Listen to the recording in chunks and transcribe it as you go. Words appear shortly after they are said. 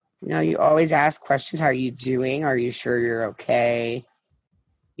You always ask questions. How are you doing? Are you sure you're okay?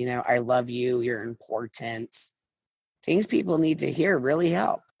 I love you. You're important. Things people need to hear really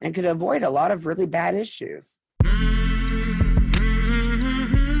help and could avoid a lot of really bad issues.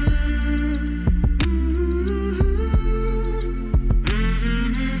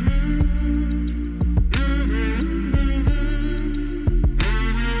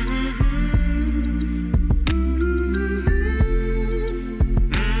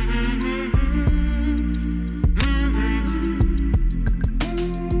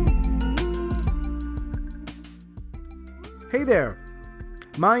 Hey there,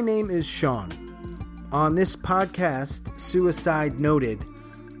 my name is Sean. On this podcast, Suicide Noted,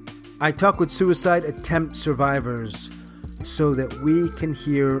 I talk with suicide attempt survivors so that we can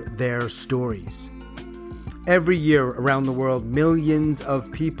hear their stories. Every year around the world, millions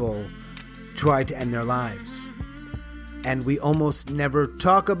of people try to end their lives, and we almost never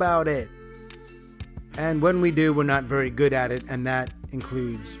talk about it. And when we do, we're not very good at it, and that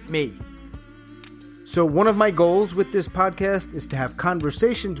includes me. So one of my goals with this podcast is to have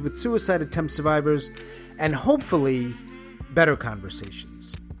conversations with suicide attempt survivors and hopefully better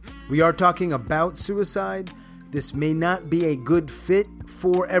conversations. We are talking about suicide. This may not be a good fit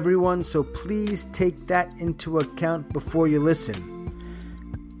for everyone, so please take that into account before you listen.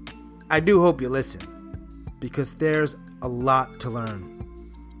 I do hope you listen because there's a lot to learn.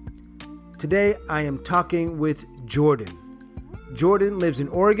 Today I am talking with Jordan. Jordan lives in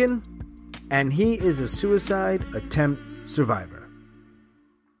Oregon, and he is a suicide attempt survivor.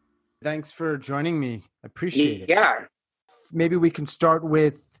 Thanks for joining me. I appreciate it. Yeah. Maybe we can start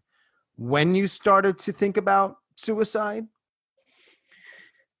with when you started to think about suicide.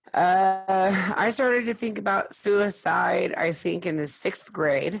 I started to think about suicide, I think, in the 6th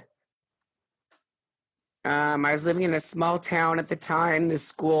grade. I was living in a small town at the time. The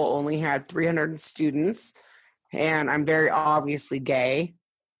school only had 300 students, and I'm very obviously gay.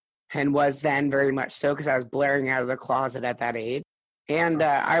 And was then very much so because I was blaring out of the closet at that age. And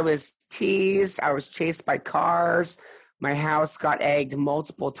I was teased. I was chased by cars. My house got egged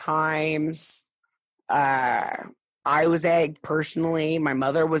multiple times. I was egged personally. My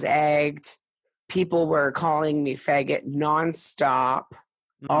mother was egged. People were calling me faggot nonstop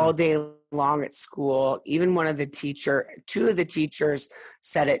all day long at school. Even two of the teachers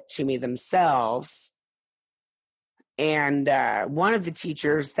said it to me themselves. And one of the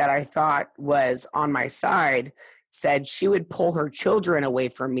teachers that I thought was on my side said she would pull her children away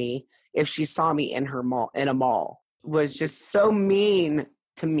from me if she saw me in a mall. Was just so mean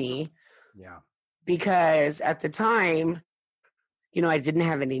to me. Yeah. Because at the time, I didn't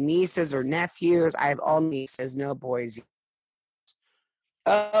have any nieces or nephews. I have all nieces, no boys.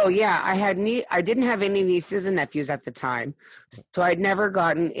 Oh yeah, I didn't have any nieces and nephews at the time, so I'd never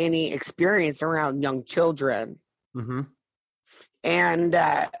gotten any experience around young children. Mm-hmm. And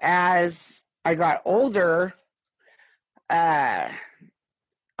as I got older, I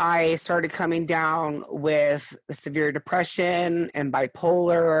started coming down with severe depression and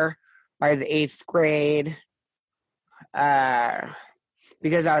bipolar by the 8th grade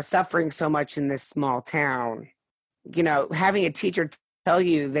because I was suffering so much in this small town. Having a teacher tell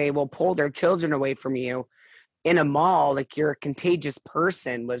you they will pull their children away from you in a mall like you're a contagious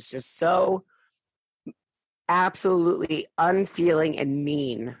person was just so absolutely unfeeling and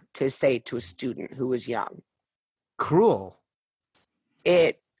mean to say to a student who was young. Cruel.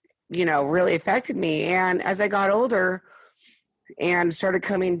 It, really affected me. And as I got older and started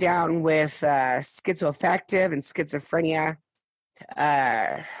coming down with schizoaffective and schizophrenia,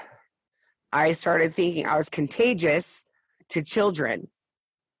 I started thinking I was contagious to children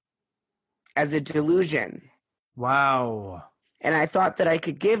as a delusion. Wow. And I thought that I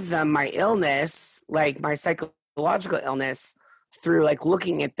could give them my illness, like my psychological illness, through like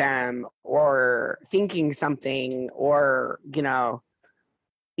looking at them or thinking something or,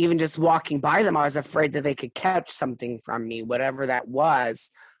 even just walking by them. I was afraid that they could catch something from me, whatever that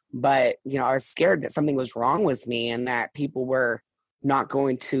was. But, I was scared that something was wrong with me and that people were not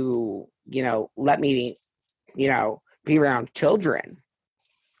going to, let me, be around children.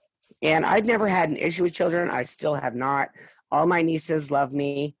 And I'd never had an issue with children. I still have not. All my nieces love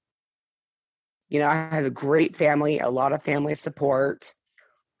me. I have a great family, a lot of family support.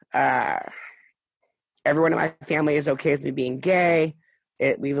 Everyone in my family is okay with me being gay.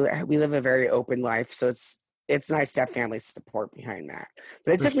 We live a very open life, so it's nice to have family support behind that.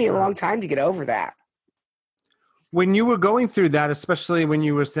 But it took me a long time to get over that. When you were going through that, especially when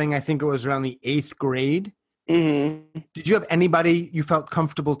you were saying, I think it was around the 8th grade, mm-hmm. Did you have anybody you felt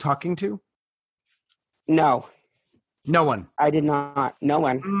comfortable talking to? No. No one. I did not. No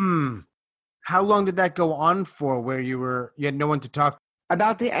one. How long did that go on for where you had no one to talk to?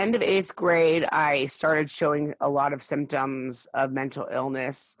 About the end of 8th grade, I started showing a lot of symptoms of mental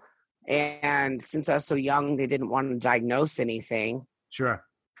illness. And since I was so young, they didn't want to diagnose anything. Sure.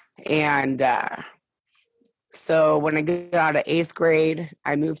 And so when I got out of 8th grade,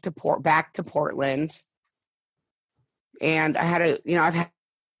 I moved back to Portland. And I had I've had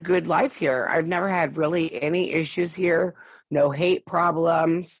a good life here. I've never had really any issues here, no hate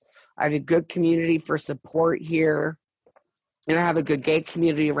problems. I have a good community for support here. And I have a good gay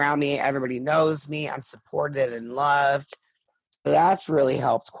community around me. Everybody knows me. I'm supported and loved. So that's really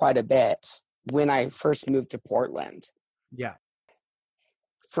helped quite a bit when I first moved to Portland. Yeah.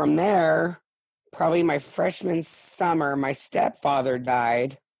 From there, probably my freshman summer, my stepfather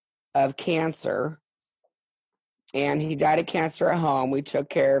died of cancer. And he died of cancer at home. We took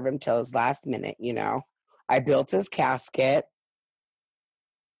care of him till his last minute, I built his casket.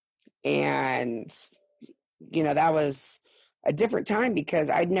 And, that was a different time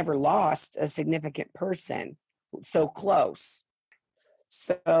because I'd never lost a significant person so close.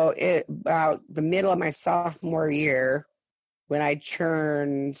 So about the middle of my sophomore year, when I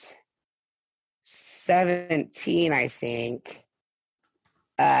turned 17, I think,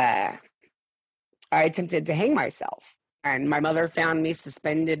 I attempted to hang myself. And my mother found me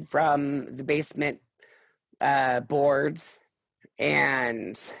suspended from the basement boards.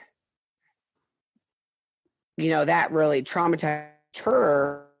 And that really traumatized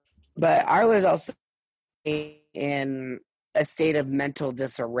her. But I was also in a state of mental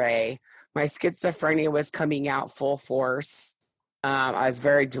disarray. My schizophrenia was coming out full force. I was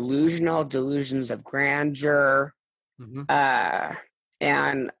very delusional, delusions of grandeur. Mm-hmm.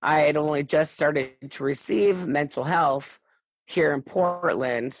 And I had only just started to receive mental health here in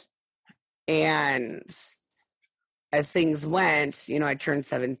Portland. And as things went, I turned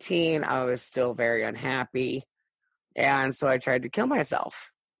 17. I was still very unhappy. And so I tried to kill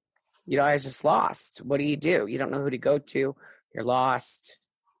myself. I was just lost. What do? You don't know who to go to. You're lost.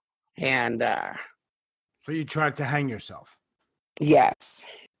 And so you tried to hang yourself? Yes.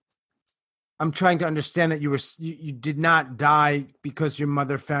 I'm trying to understand that you did not die because your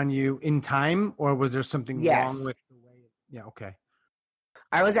mother found you in time, or was there something wrong with the way? Yeah. Okay.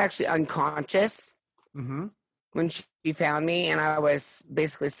 I was actually unconscious. Mm-hmm. When she found me, and I was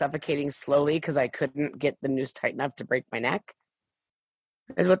basically suffocating slowly because I couldn't get the noose tight enough to break my neck,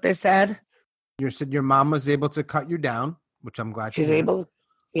 is what they said. You said your mom was able to cut you down, which I'm glad she was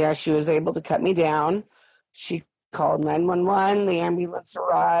able to cut me down. She called 911. The ambulance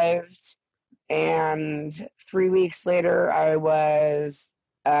arrived. And 3 weeks later, I was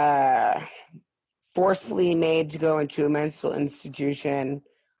forcefully made to go into a mental institution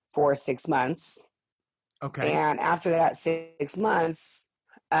for 6 months. Okay. And after that 6 months,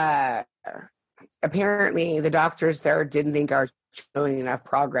 apparently the doctors there didn't think I was showing enough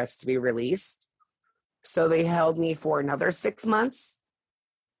progress to be released. So they held me for another 6 months.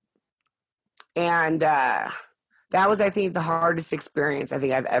 And that was, I think, the hardest experience I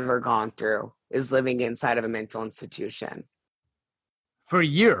think I've ever gone through, is living inside of a mental institution. For a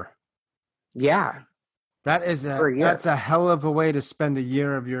year? Yeah. That's a hell of a way to spend a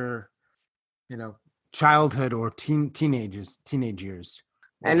year of your, childhood or teenage years.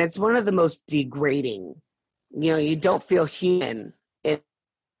 And it's one of the most degrading. You don't feel human.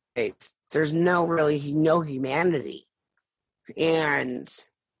 There's no humanity. And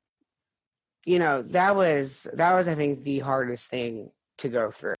that was I think the hardest thing to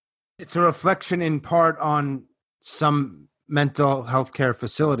go through. It's a reflection in part on some mental health care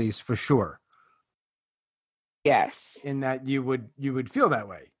facilities, for sure. Yes. In that you would feel that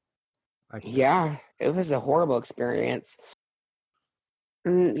way. Yeah, it was a horrible experience.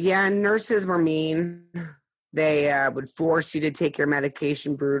 Yeah, nurses were mean. They would force you to take your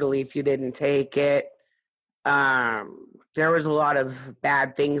medication brutally if you didn't take it. There was a lot of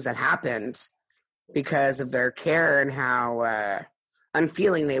bad things that happened because of their care and how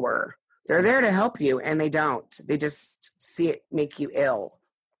unfeeling they were. They're there to help you, and they don't. They just see it make you ill.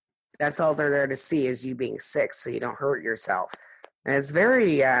 That's all they're there to see, is you being sick so you don't hurt yourself. And it's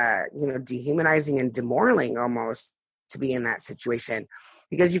very, dehumanizing and demoralizing almost to be in that situation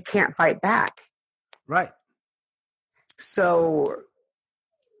because you can't fight back. Right. So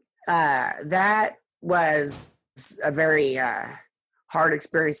that was a very hard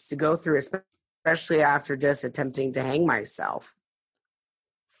experience to go through, especially after just attempting to hang myself.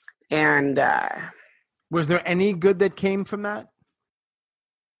 And was there any good that came from that?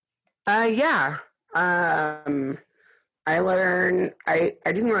 Yeah. I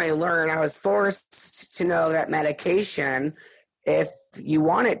didn't really learn. I was forced to know that medication, if you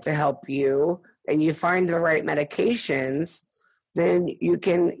want it to help you and you find the right medications, then you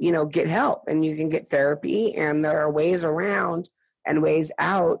can, get help and you can get therapy, and there are ways around and ways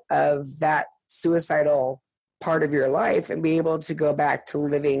out of that suicidal part of your life and be able to go back to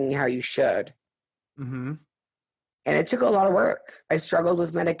living how you should. Mm-hmm. And it took a lot of work. I struggled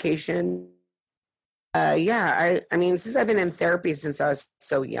with medication. I mean, since I've been in therapy since I was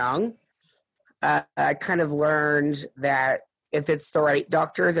so young, I kind of learned that if it's the right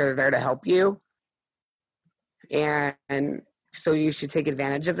doctor, they're there to help you. And so you should take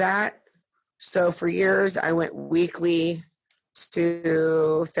advantage of that. So for years, I went weekly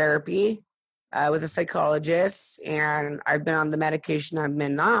to therapy with a psychologist, and I've been on the medication I'm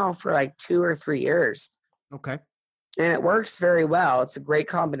in now for like 2 or 3 years. Okay. And it works very well. It's a great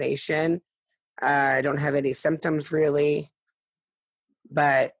combination. I don't have any symptoms really,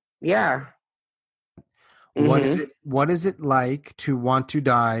 but yeah. What is it like to want to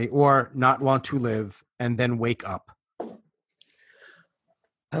die or not want to live and then wake up?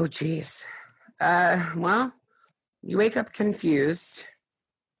 Oh, geez. Well, you wake up confused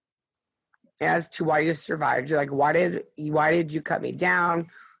as to why you survived. You're like, why did you cut me down?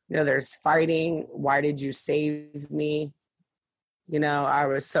 There's fighting. Why did you save me? I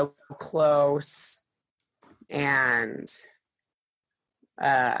was so close. And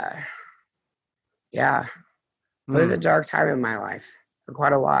yeah, it was a dark time in my life for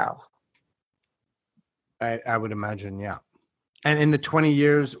quite a while. I would imagine, yeah. And in the 20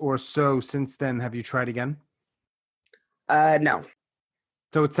 years or so since then, have you tried again? No.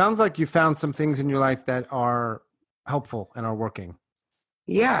 So it sounds like you found some things in your life that are helpful and are working.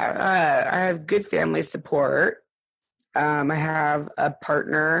 Yeah, I have good family support. I have a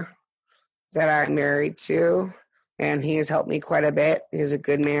partner that I'm married to, and he has helped me quite a bit. He's a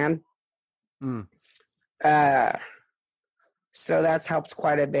good man. So that's helped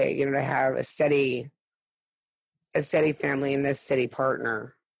quite a bit, to have a steady family and a steady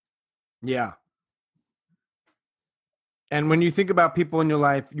partner. Yeah. And when you think about people in your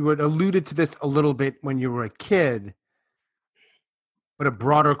life, you had alluded to this a little bit when you were a kid, but a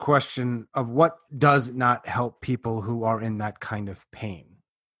broader question of what does not help people who are in that kind of pain?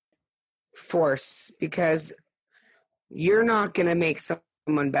 Force, because you're not going to make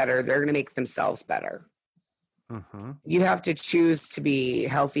someone better. They're going to make themselves better. Mm-hmm. You have to choose to be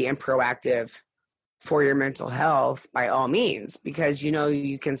healthy and proactive for your mental health by all means, because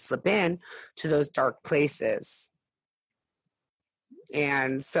you can slip in to those dark places.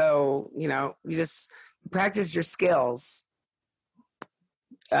 And so, you just practice your skills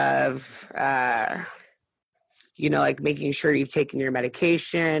of, like making sure you've taken your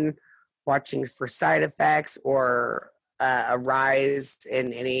medication, watching for side effects or a rise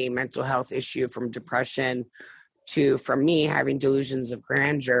in any mental health issue from depression to, from me, having delusions of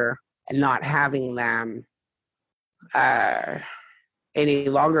grandeur and not having them any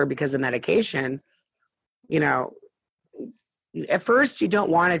longer because of medication. At first you don't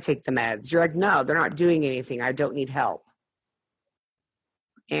want to take the meds. You're like, no, they're not doing anything. I don't need help.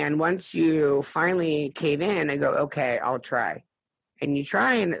 And once you finally cave in and go, okay, I'll try. And you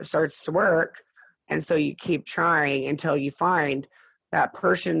try and it starts to work. And so you keep trying until you find that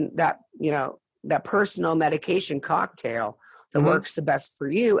that personal medication cocktail that mm-hmm. works the best for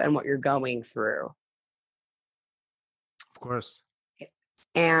you and what you're going through. Of course.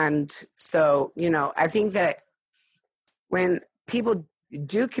 And so, I think that when people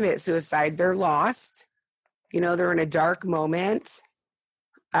do commit suicide, they're lost. They're in a dark moment.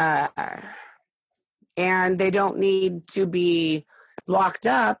 And they don't need to be locked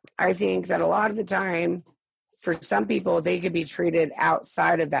up. I think that a lot of the time, for some people, they could be treated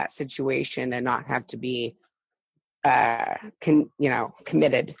outside of that situation and not have to be,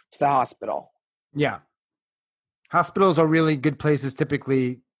 committed to the hospital. Yeah. Hospitals are really good places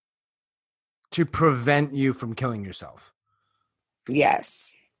typically to prevent you from killing yourself.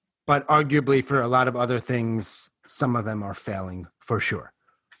 Yes. But arguably for a lot of other things, some of them are failing for sure.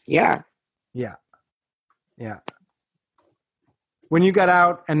 Yeah. Yeah. Yeah. When you got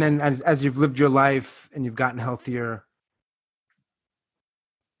out and then as you've lived your life and you've gotten healthier,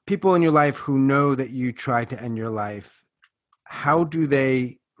 people in your life who know that you tried to end your life, how do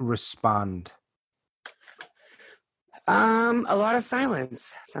they respond? A lot of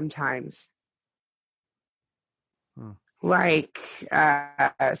silence sometimes. Like,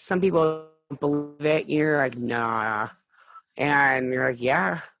 some people believe it, you're like, nah. And you're like,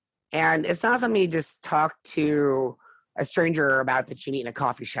 yeah. And it's not something you just talk to a stranger about that you meet in a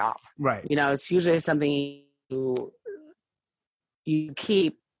coffee shop. Right. It's usually something you you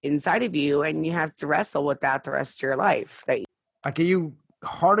keep inside of you, and you have to wrestle with that the rest of your life. That Like, are you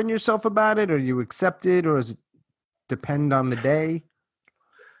hard on yourself about it, or you accept it, or does it depend on the day?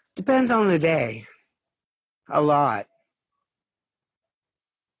 depends on the day a lot.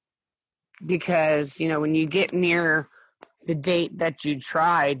 Because, when you get near the date that you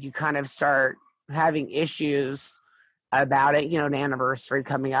tried, you kind of start having issues about it, an anniversary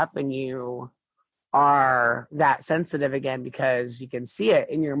coming up, and you are that sensitive again because you can see it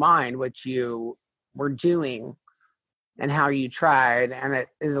in your mind what you were doing and how you tried. And it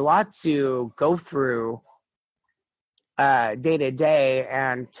is a lot to go through day to day,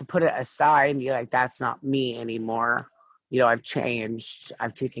 and to put it aside and be like, that's not me anymore. I've changed.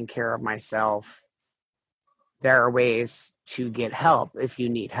 I've taken care of myself. There are ways to get help if you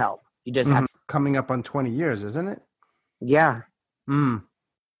need help. You just have to. Coming up on 20 years, isn't it? Yeah. My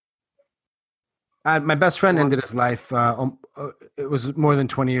best friend ended his life. It was more than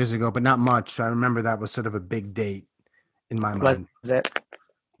 20 years ago, but not much. I remember that was sort of a big date in my mind. Was it?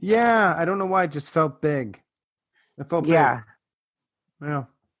 Yeah, I don't know why. It just felt big. It felt big. Yeah. Yeah.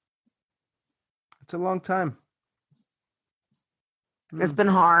 It's a long time. It's been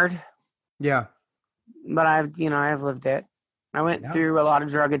hard. Yeah. But I've lived it. I went through a lot of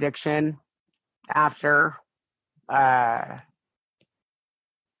drug addiction after, I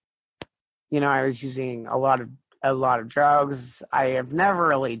was using a lot of drugs. I have never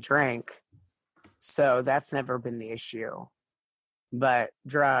really drank, so that's never been the issue. But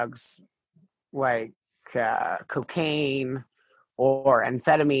drugs like cocaine or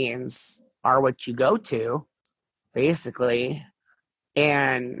amphetamines are what you go to, basically.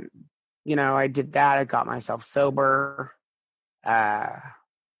 And I did that. I got myself sober.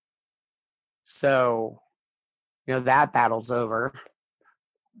 So, that battle's over.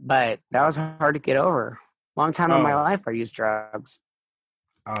 But that was hard to get over. Long time in my life I used drugs.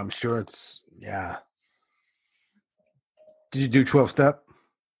 I'm sure it's, yeah. Did you do 12-step?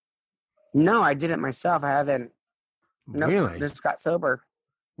 No, I did it myself. I haven't. Nope, really? Just got sober.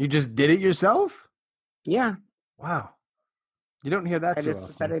 You just did it yourself? Yeah. Wow. You don't hear that too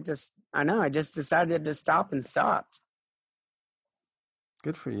often. I just decided to stop and stopped.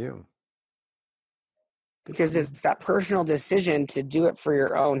 Good for you. Because it's that personal decision to do it for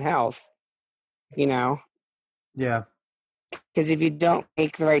your own health, Yeah. Because if you don't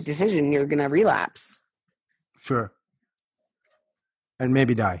make the right decision, you're going to relapse. Sure. And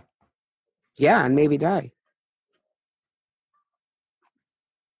maybe die. Yeah, and maybe die.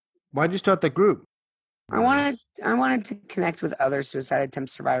 Why'd you start the group? I wanted to connect with other suicide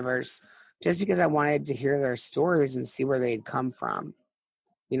attempt survivors just because I wanted to hear their stories and see where they'd come from.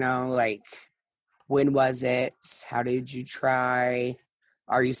 Like, when was it? How did you try?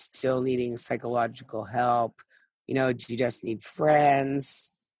 Are you still needing psychological help? Do you just need friends?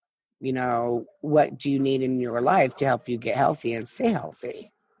 What do you need in your life to help you get healthy and stay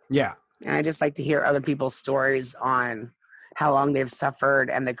healthy? Yeah. And I just like to hear other people's stories on how long they've suffered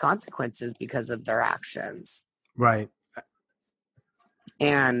and the consequences because of their actions. Right.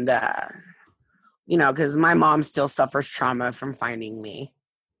 And, because my mom still suffers trauma from finding me.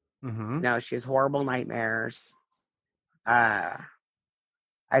 Mm-hmm. She has horrible nightmares. I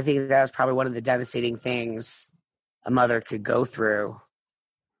think that was probably one of the devastating things a mother could go through,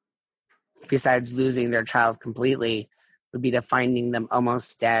 besides losing their child completely, would be to finding them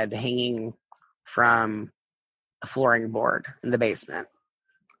almost dead, hanging from a flooring board in the basement.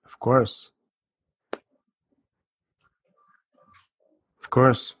 Of course. Of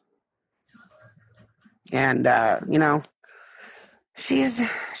course. And,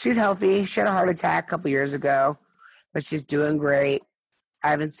 she's healthy. She had a heart attack a couple years ago, but she's doing great. I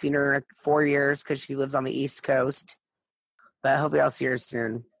haven't seen her in 4 years because she lives on the East Coast. But hopefully I'll see her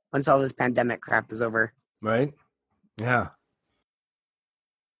soon once all this pandemic crap is over. Right? Yeah.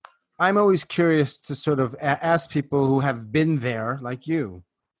 I'm always curious to sort of ask people who have been there, like you.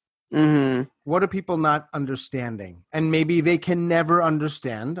 Mm-hmm. What are people not understanding? And maybe they can never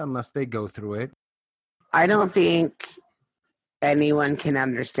understand unless they go through it. I don't think anyone can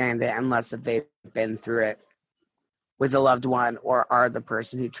understand it unless if they've been through it with a loved one or are the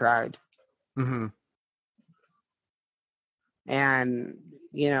person who tried. Mm-hmm. And,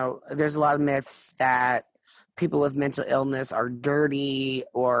 there's a lot of myths that people with mental illness are dirty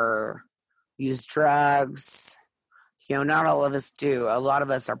or use drugs. Not all of us do. A lot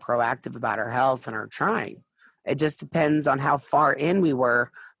of us are proactive about our health and are trying. It just depends on how far in we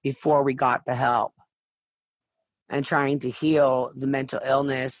were before we got the help. And trying to heal the mental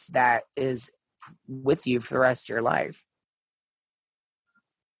illness that is with you for the rest of your life.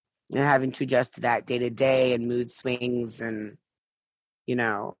 And having to adjust to that day to day and mood swings and you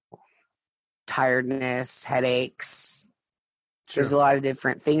know, tiredness, headaches. Sure. There's a lot of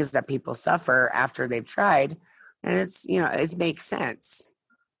different things that people suffer after they've tried. And it's, it makes sense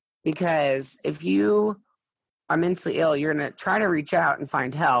because if you are mentally ill, you're going to try to reach out and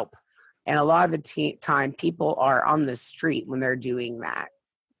find help. And a lot of the time, people are on the street when they're doing that.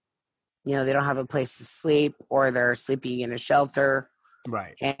 They don't have a place to sleep or they're sleeping in a shelter.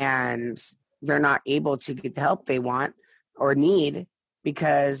 Right. And they're not able to get the help they want or need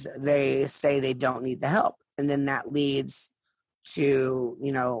because they say they don't need the help. And then that leads to,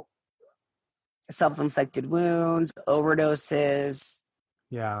 self-inflicted wounds, overdoses.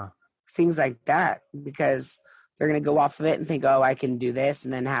 Yeah. Things like that, because they're going to go off of it and think, oh, I can do this,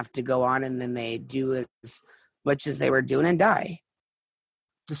 and then have to go on, and then they do as much as they were doing and die.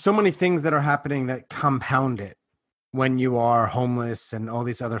 There's so many things that are happening that compound it when you are homeless and all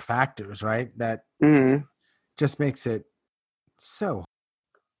these other factors, right? That just makes it so.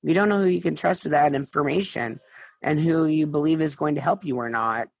 You don't know who you can trust with that information and who you believe is going to help you or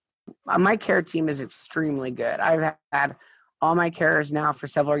not. My care team is extremely good. I've had all my carers now for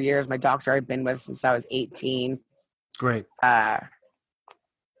several years. My doctor I've been with since I was 18. Great. And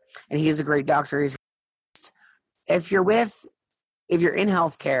he's a great doctor. If you're in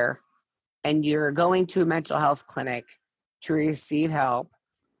healthcare and you're going to a mental health clinic to receive help,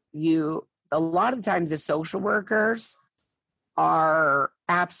 a lot of the times the social workers are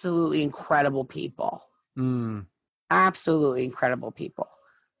absolutely incredible people. Absolutely incredible people.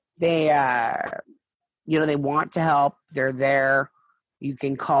 They, they want to help. They're there. You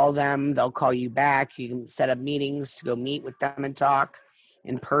can call them. They'll call you back. You can set up meetings to go meet with them and talk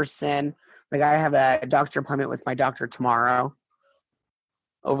in person. Like I have a doctor appointment with my doctor tomorrow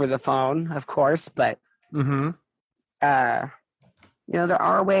over the phone, of course, but, there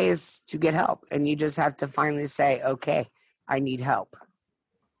are ways to get help, and you just have to finally say, okay, I need help.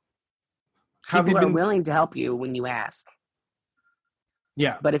 People are willing to help you when you ask.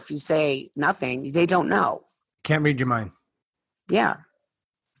 Yeah. But if you say nothing, they don't know. Can't read your mind. Yeah.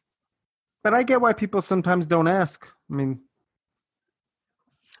 But I get why people sometimes don't ask. I mean,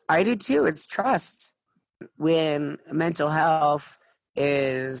 I do too. It's trust. When mental health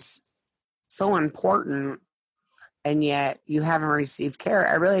is so important and yet you haven't received care,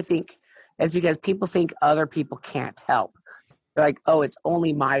 I really think it's because people think other people can't help. They're like, oh, it's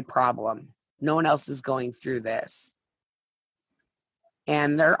only my problem. No one else is going through this.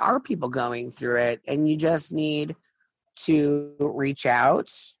 And there are people going through it, and you just need to reach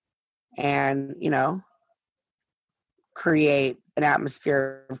out and, create an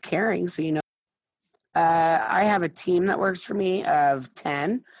atmosphere of caring. So, I have a team that works for me of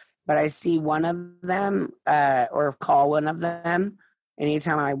 10, but I see one of them or call one of them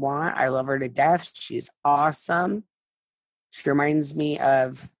anytime I want. I love her to death. She's awesome. She reminds me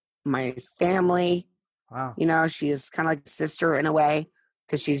of my family. Wow. She's kind of like a sister in a way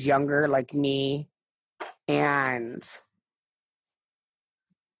because she's younger like me. And,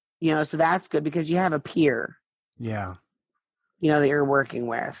 so that's good because you have a peer. Yeah. That you're working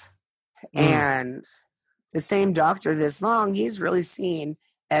with. And the same doctor this long, he's really seen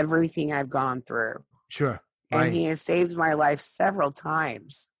everything I've gone through. Sure. And right. he has saved my life several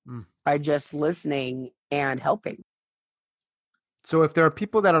times by just listening and helping. So if there are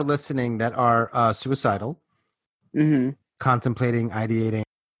people that are listening that are suicidal, contemplating, ideating,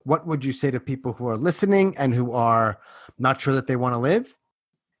 what would you say to people who are listening and who are not sure that they want to live?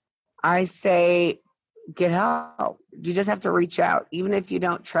 I say, get help. You just have to reach out. Even if you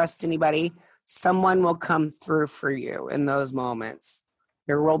don't trust anybody, someone will come through for you in those moments.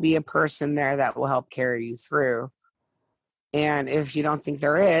 There will be a person there that will help carry you through. And if you don't think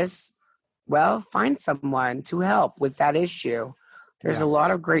there is, well, find someone to help with that issue. There's a lot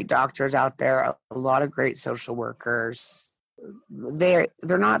of great doctors out there, a lot of great social workers. They're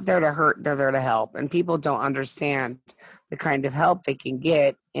not there to hurt, they're there to help. And people don't understand the kind of help they can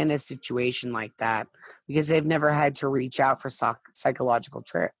get in a situation like that because they've never had to reach out for psychological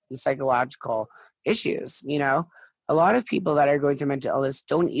issues. A lot of people that are going through mental illness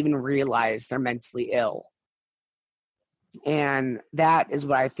don't even realize they're mentally ill. And that is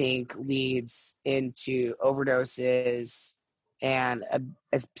what I think leads into overdoses and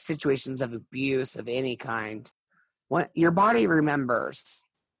situations of abuse of any kind. Your body remembers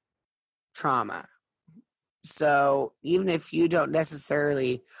trauma. So even if you don't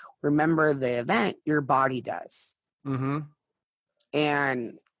necessarily remember the event, your body does.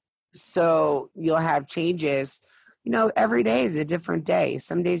 And so you'll have changes. Every day is a different day.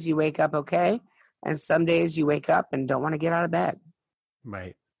 Some days you wake up okay, and some days you wake up and don't want to get out of bed.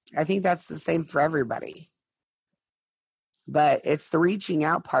 Right. I think that's the same for everybody. But it's the reaching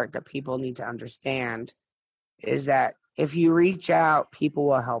out part that people need to understand, is that if you reach out, people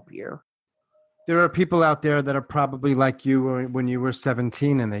will help you. There are people out there that are probably like you when you were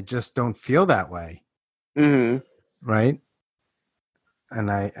 17 and they just don't feel that way. Mm-hmm. Right.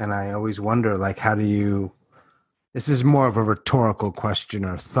 And I always wonder, like, how do you, this is more of a rhetorical question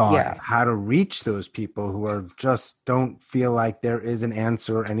or thought, Yeah. how to reach those people who are just don't feel like there is an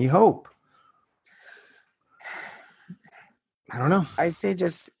answer or any hope. I don't know. I say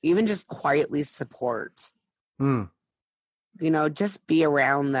just quietly support. Hmm. Just be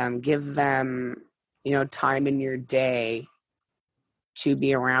around them, give them, time in your day to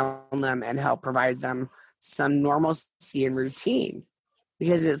be around them and help provide them some normalcy and routine,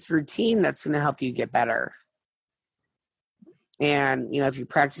 because it's routine that's going to help you get better. And, if you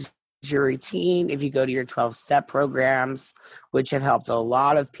practice your routine, if you go to your 12-step programs, which have helped a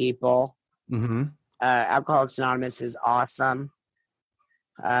lot of people, Mm-hmm. Alcoholics Anonymous is awesome.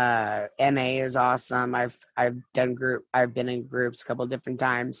 NA is awesome. I've been in groups a couple different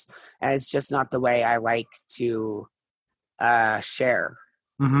times, and it's just not the way I like to share.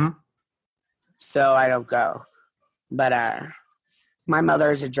 Mm-hmm. So I don't go. But my mother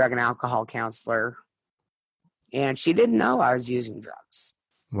is a drug and alcohol counselor, and she didn't know I was using drugs.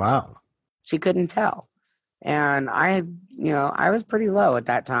 Wow. She couldn't tell. And I was pretty low at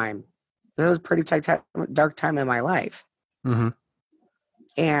that time. It was a pretty dark time in my life. Mm-hmm.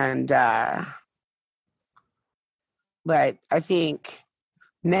 And but I think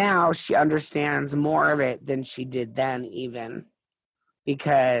now she understands more of it than she did then, even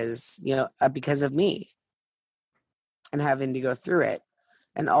because of me and having to go through it.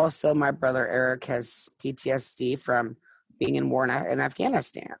 And also my brother Eric has PTSD from being in war in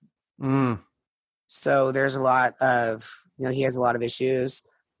Afghanistan. Mm. So there's a lot of, he has a lot of issues.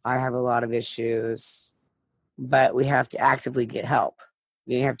 I have a lot of issues, but we have to actively get help.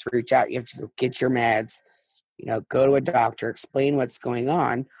 You have to reach out. You have to go get your meds, go to a doctor, explain what's going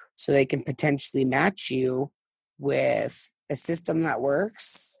on so they can potentially match you with a system that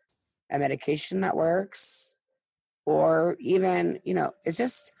works, a medication that works, or even, it's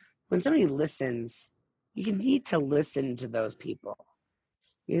just when somebody listens, you need to listen to those people,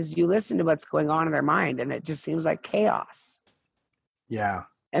 because you listen to what's going on in their mind and it just seems like chaos. Yeah.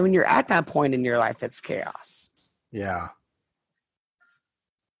 And when you're at that point in your life, it's chaos. Yeah.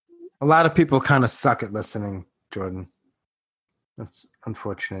 A lot of people kind of suck at listening, Jordan. That's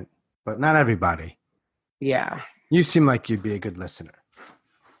unfortunate, but not everybody. Yeah. You seem like you'd be a good listener.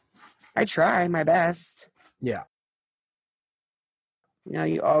 I try my best. Yeah.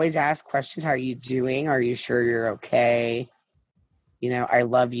 You always ask questions. How are you doing? Are you sure you're okay? I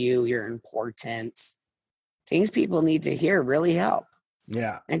love you. You're important. Things people need to hear really help.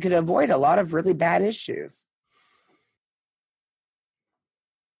 Yeah. And could avoid a lot of really bad issues.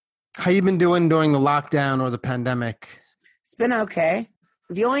 How you been doing during the lockdown or the pandemic? It's been okay.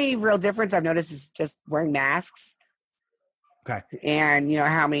 The only real difference I've noticed is just wearing masks. Okay. And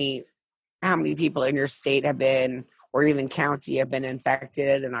how many people in your state have been, or even county, have been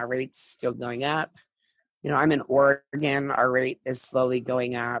infected, and our rate's still going up. I'm in Oregon. Our rate is slowly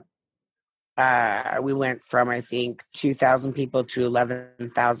going up. We went from, I think, 2,000 people to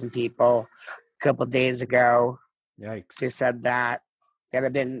 11,000 people a couple of days ago. Yikes. They said that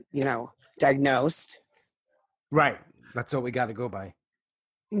have been, diagnosed. Right. That's what we got to go by.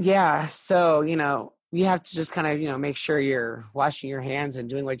 Yeah. So, you have to just kind of, make sure you're washing your hands and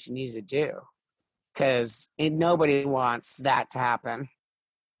doing what you need to do, because nobody wants that to happen.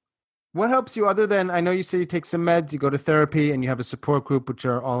 What helps you other than, I know you say you take some meds, you go to therapy, and you have a support group, which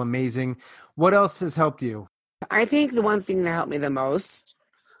are all amazing. What else has helped you? I think the one thing that helped me the most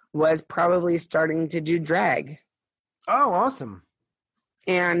was probably starting to do drag. Oh, awesome.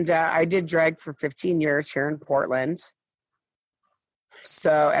 And I did drag for 15 years here in Portland.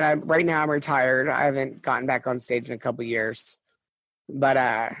 So, and right now I'm retired. I haven't gotten back on stage in a couple years. But,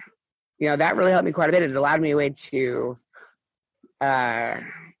 that really helped me quite a bit. It allowed me a way to,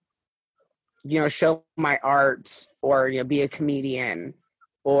 show my art, or, be a comedian,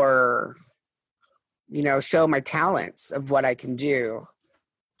 or, show my talents of what I can do.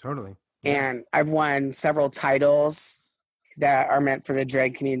 Totally. Yeah. And I've won several titles that are meant for the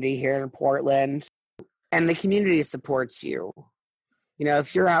drag community here in Portland. And the community supports you.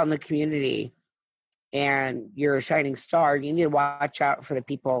 If you're out in the community and you're a shining star, you need to watch out for the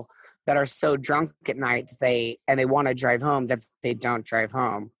people that are so drunk at night that they want to drive home that they don't drive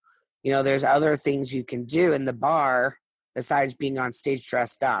home. There's other things you can do in the bar besides being on stage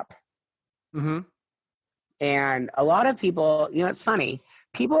dressed up. Mm-hmm. And a lot of people, it's funny,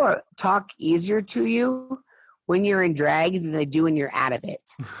 people talk easier to you when you're in drag than they do when you're out of it.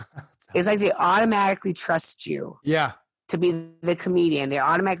 It's like they automatically trust you. Yeah. To be the comedian. They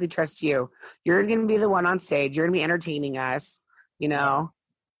automatically trust you. You're going to be the one on stage. You're going to be entertaining us, you know?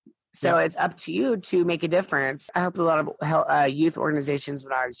 So it's up to you to make a difference. I helped a lot of youth organizations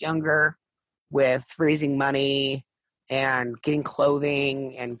when I was younger with raising money and getting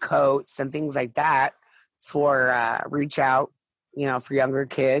clothing and coats and things like that for reach out, you know, for younger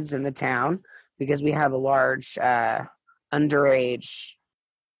kids in the town, because we have a large underage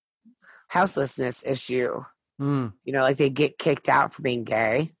houselessness issue. You know, like they get kicked out for being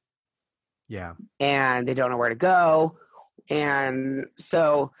gay. Yeah. And they don't know where to go. And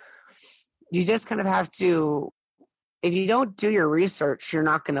so you just kind of have to, if you don't do your research, you're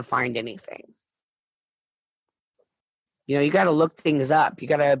not going to find anything. You know, you got to look things up. You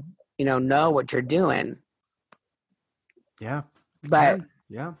got to, you know what you're doing. Yeah. But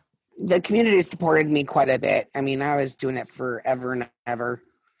yeah, the community supported me quite a bit. I mean, I was doing it forever and ever.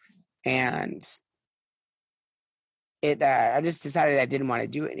 And I just decided I didn't want to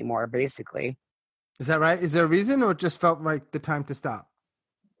do it anymore, basically. Is that right? Is there a reason, or it just felt like the time to stop?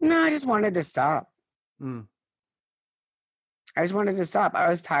 No, I just wanted to stop. I just wanted to stop. I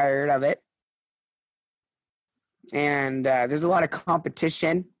was tired of it. And there's a lot of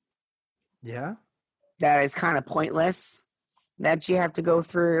competition. Yeah. That is kind of pointless that you have to go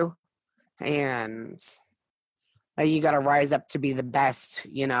through. And you got to rise up to be the best,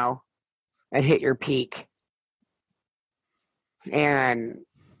 you know, and hit your peak. And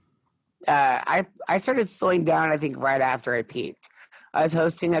I started slowing down, I think, right after I peaked. I was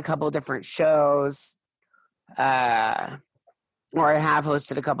hosting a couple different shows, or I have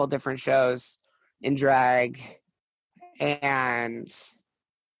hosted a couple different shows in drag, and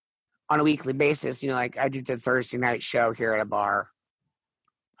on a weekly basis, you know, like I do the Thursday night show here at a bar.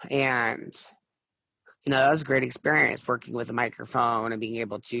 And, you know, that was a great experience working with a microphone and being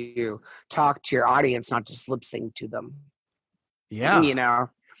able to talk to your audience, not just lip sync to them. Yeah. You know,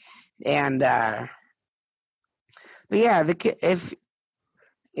 and, but yeah, I think it's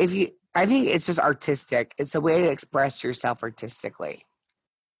just artistic. It's a way to express yourself artistically.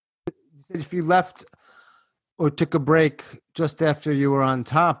 If you left or took a break just after you were on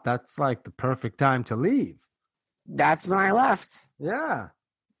top, that's like the perfect time to leave. That's when I left. Yeah.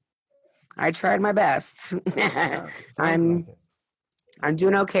 I tried my best. Yeah, I'm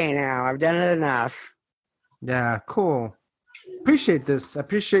doing okay now. I've done it enough. Yeah, cool. Appreciate this. I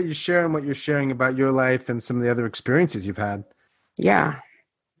appreciate you sharing what you're sharing about your life and some of the other experiences you've had. Yeah.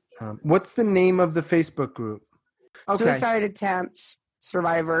 What's the name of the Facebook group? Okay. Suicide Attempt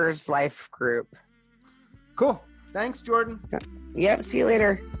Survivors Life Group. Cool. Thanks, Jordan. Yep. See you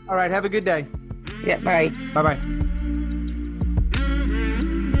later. All right. Have a good day. Yeah. Bye. Bye-bye.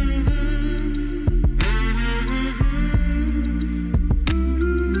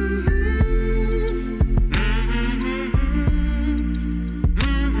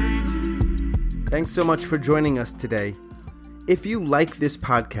 Thanks so much for joining us today. If you like this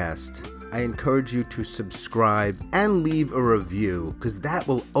podcast, I encourage you to subscribe and leave a review, because that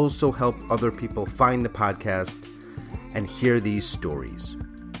will also help other people find the podcast and hear these stories.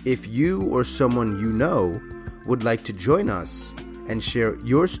 If you or someone you know would like to join us and share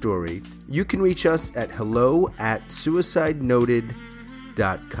your story, you can reach us at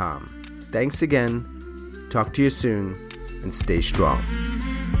hello@suicidenoted.com. Thanks again. Talk to you soon, and stay strong.